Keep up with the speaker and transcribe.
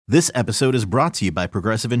This episode is brought to you by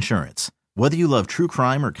Progressive Insurance. Whether you love true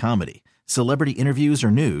crime or comedy, celebrity interviews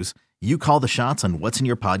or news, you call the shots on what's in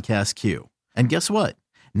your podcast queue. And guess what?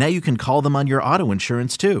 Now you can call them on your auto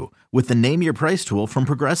insurance too with the Name Your Price tool from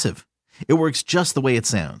Progressive. It works just the way it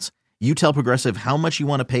sounds. You tell Progressive how much you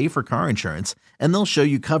want to pay for car insurance, and they'll show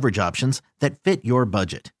you coverage options that fit your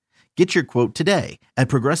budget. Get your quote today at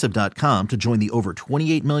Progressive.com to join the over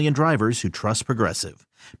 28 million drivers who trust Progressive.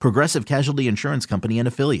 Progressive Casualty Insurance Company and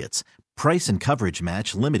Affiliates. Price and coverage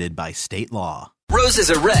match limited by state law. Roses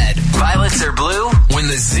are red, violets are blue. When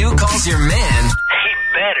the zoo calls your man, he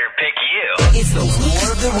better pick you. It's the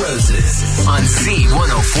War of the Roses on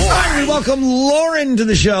Z104. All right, we welcome Lauren to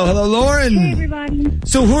the show. Hello, Lauren. Hey, everybody.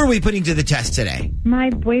 So who are we putting to the test today? My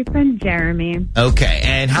boyfriend, Jeremy. Okay,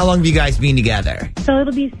 and how long have you guys been together? So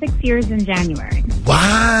it'll be 6 years in January.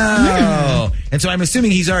 Wow. And so I'm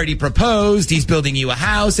assuming he's already proposed. He's building you a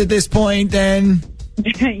house at this point then?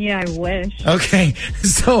 Yeah, I wish. Okay,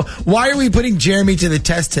 so why are we putting Jeremy to the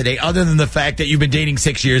test today other than the fact that you've been dating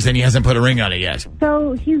 6 years and he hasn't put a ring on it yet?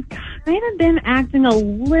 So he's kind of been acting a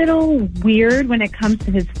little weird when it comes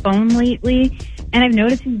to his phone lately. And I've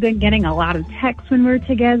noticed he's been getting a lot of texts when we're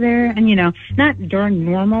together and, not during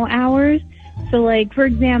normal hours. So, like, for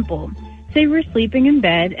example, say we're sleeping in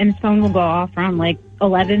bed and his phone will go off around,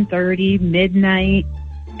 11:30, midnight.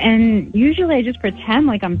 And usually I just pretend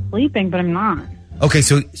like I'm sleeping, but I'm not. Okay,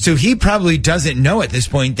 so he probably doesn't know at this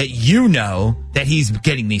point that you know that he's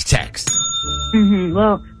getting these texts. Mm-hmm.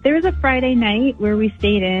 Well, there was a Friday night where we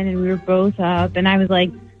stayed in and we were both up. And I was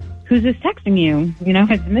like, who's this texting you?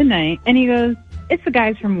 It's midnight. And he goes, it's the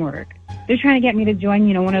guys from work. They're trying to get me to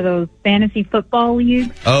join, one of those fantasy football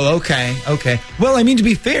leagues. Oh, okay. Well, I mean, to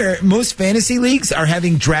be fair, most fantasy leagues are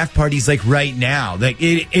having draft parties right now.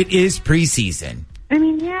 It is preseason. I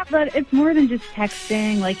mean, yeah, but it's more than just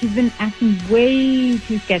texting. He's been acting way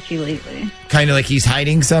too sketchy lately. Kind of like he's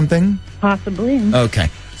hiding something? Possibly. Okay.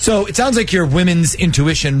 So it sounds like your women's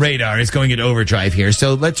intuition radar is going into overdrive here.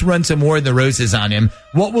 So let's run some more of the roses on him.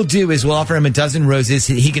 What we'll do is we'll offer him a dozen roses.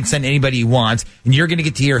 He can send anybody he wants. And you're going to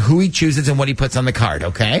get to hear who he chooses and what he puts on the card,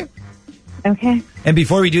 okay? Okay. And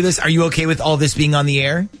before we do this, are you okay with all this being on the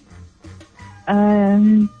air?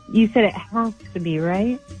 You said it has to be,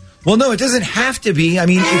 right? Well, no, it doesn't have to be. I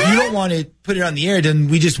mean, if you don't want to put it on the air, then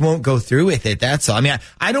we just won't go through with it. That's all. I mean,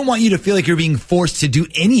 I don't want you to feel like you're being forced to do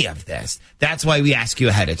any of this. That's why we ask you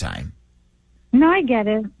ahead of time. No, I get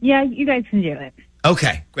it. Yeah, you guys can do it.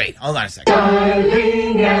 Okay, great. Hold on a second.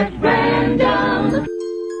 Darling at random.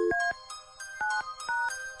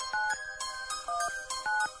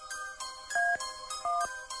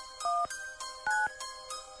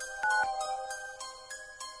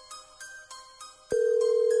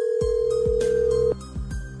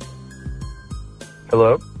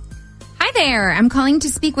 Hello? Hi there. I'm calling to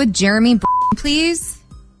speak with Jeremy, please.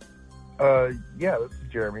 Yeah, this is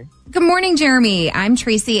Jeremy. Good morning, Jeremy. I'm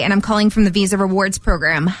Tracy, and I'm calling from the Visa Rewards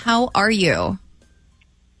program. How are you?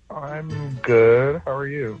 I'm good. How are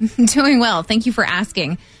you? Doing well. Thank you for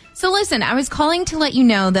asking. So listen, I was calling to let you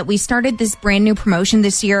know that we started this brand new promotion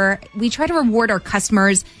this year. We try to reward our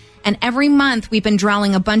customers, and every month we've been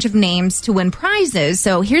drawing a bunch of names to win prizes.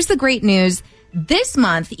 So here's the great news. This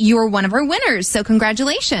month, you're one of our winners, so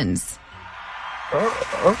congratulations.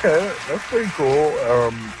 Oh, okay. That's pretty cool.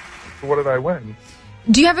 So what did I win?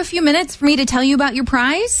 Do you have a few minutes for me to tell you about your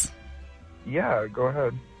prize? Yeah, go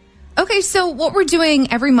ahead. Okay, so what we're doing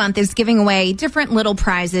every month is giving away different little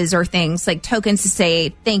prizes or things like tokens to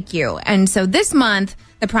say thank you. And so this month,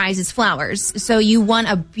 the prize is flowers. So you won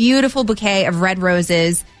a beautiful bouquet of red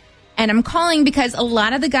roses. And I'm calling because a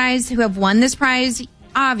lot of the guys who have won this prize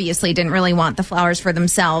obviously didn't really want the flowers for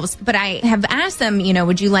themselves, but I have asked them,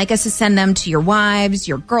 would you like us to send them to your wives,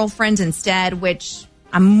 your girlfriends instead, which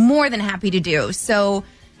I'm more than happy to do. So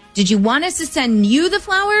did you want us to send you the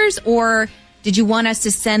flowers, or did you want us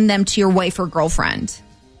to send them to your wife or girlfriend?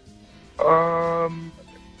 You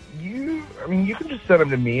can just send them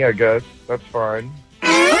to me, I guess. That's fine.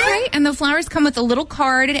 Okay, and the flowers come with a little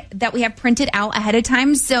card that we have printed out ahead of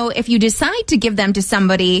time. So if you decide to give them to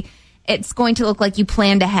somebody, it's going to look like you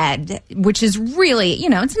planned ahead, which is really,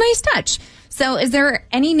 it's a nice touch. So is there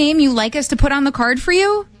any name you like us to put on the card for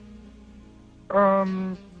you?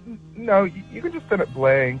 No, you can just send it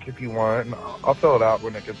blank if you want, and I'll fill it out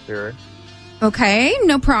when it gets here. Okay,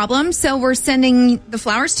 no problem. So we're sending the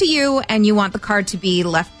flowers to you, and you want the card to be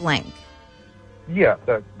left blank. Yeah,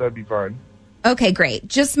 that'd be fine. Okay, great.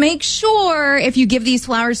 Just make sure if you give these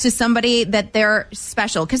flowers to somebody that they're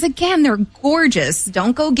special. Because, again, they're gorgeous.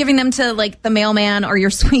 Don't go giving them to, like, the mailman or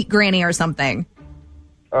your sweet granny or something.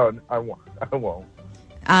 Oh, I won't.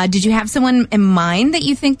 Did you have someone in mind that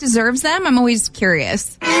you think deserves them? I'm always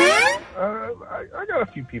curious. I got a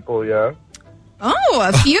few people, yeah. Oh,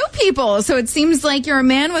 a few people. So it seems like you're a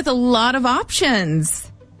man with a lot of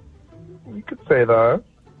options. You could say that.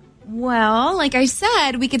 Well, like I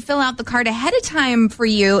said, we could fill out the card ahead of time for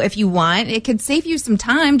you if you want. It could save you some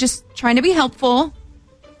time, just trying to be helpful.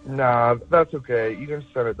 Nah, that's okay. You can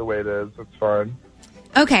send it the way it is. It's fine.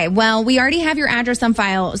 Okay, well, we already have your address on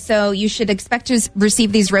file, so you should expect to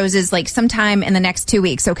receive these roses like sometime in the next 2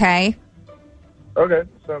 weeks, okay? Okay,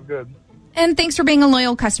 sounds good. And thanks for being a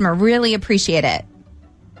loyal customer. Really appreciate it.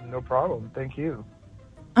 No problem. Thank you.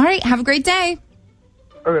 All right, have a great day.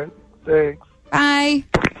 Okay, thanks. Bye.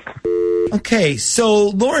 Okay, so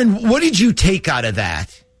Lauren, what did you take out of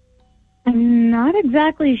that? I'm not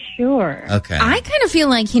exactly sure. Okay. I kind of feel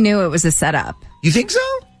like he knew it was a setup. You think so?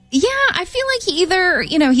 Yeah, I feel like he either,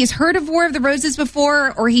 he's heard of War of the Roses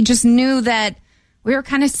before, or he just knew that we were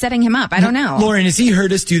kind of setting him up. I don't know. Lauren, has he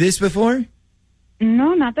heard us do this before?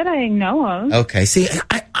 No, not that I know of. Okay, see,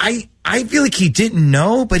 I feel like he didn't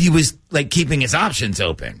know, but he was like keeping his options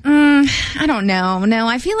open. I don't know. No,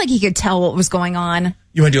 I feel like he could tell what was going on.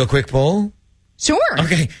 You want to do a quick poll? Sure.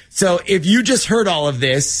 Okay, so if you just heard all of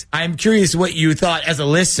this, I'm curious what you thought as a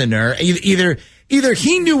listener. Either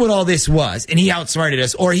he knew what all this was and he outsmarted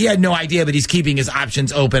us, or he had no idea, but he's keeping his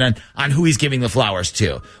options open on who he's giving the flowers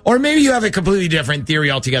to. Or maybe you have a completely different theory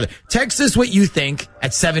altogether. Text us what you think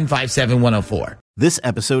at 757-104. This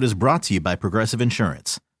episode is brought to you by Progressive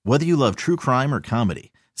Insurance. Whether you love true crime or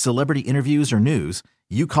comedy, celebrity interviews or news,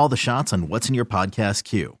 you call the shots on what's in your podcast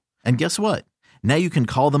queue. And guess what? Now you can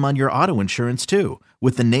call them on your auto insurance too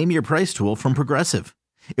with the Name Your Price tool from Progressive.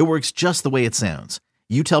 It works just the way it sounds.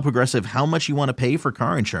 You tell Progressive how much you want to pay for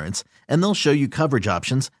car insurance, and they'll show you coverage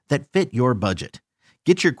options that fit your budget.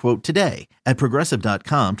 Get your quote today at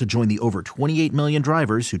Progressive.com to join the over 28 million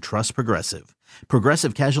drivers who trust Progressive.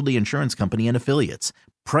 Progressive Casualty Insurance Company and Affiliates.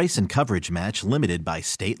 Price and coverage match limited by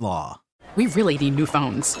state law. We really need new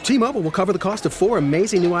phones. T-Mobile will cover the cost of 4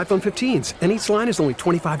 amazing new iPhone 15s, and each line is only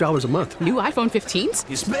 $25 a month. New iPhone 15s?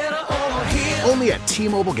 It's better over here. Only at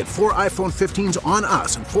T-Mobile, get 4 iPhone 15s on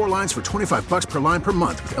us and 4 lines for $25 per line per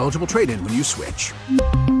month with eligible trade-in when you switch.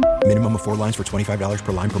 Minimum of 4 lines for $25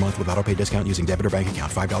 per line per month with autopay discount using debit or bank account.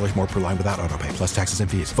 $5 more per line without autopay, plus taxes and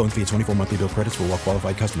fees. Phone fee at 24 monthly bill credits for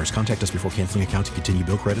well-qualified customers. Contact us before canceling account to continue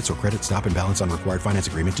bill credits or credit stop and balance on required finance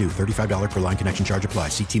agreement due. $35 per line connection charge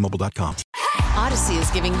applies. See T-Mobile.com. Odyssey is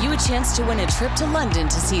giving you a chance to win a trip to London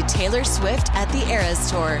to see Taylor Swift at the Eras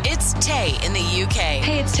Tour. It's Tay in the UK.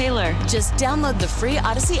 Hey, it's Taylor. Just download the free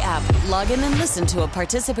Odyssey app, log in and listen to a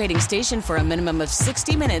participating station for a minimum of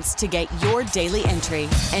 60 minutes to get your daily entry.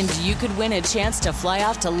 And you could win a chance to fly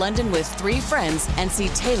off to London with 3 friends and see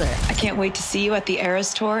Taylor. I can't wait to see you at the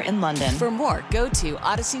Eras Tour in London. For more, go to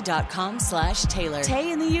odyssey.com/Taylor.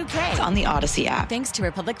 Tay in the UK. It's on the Odyssey app. Thanks to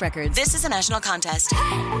Republic Records. This is a national contest.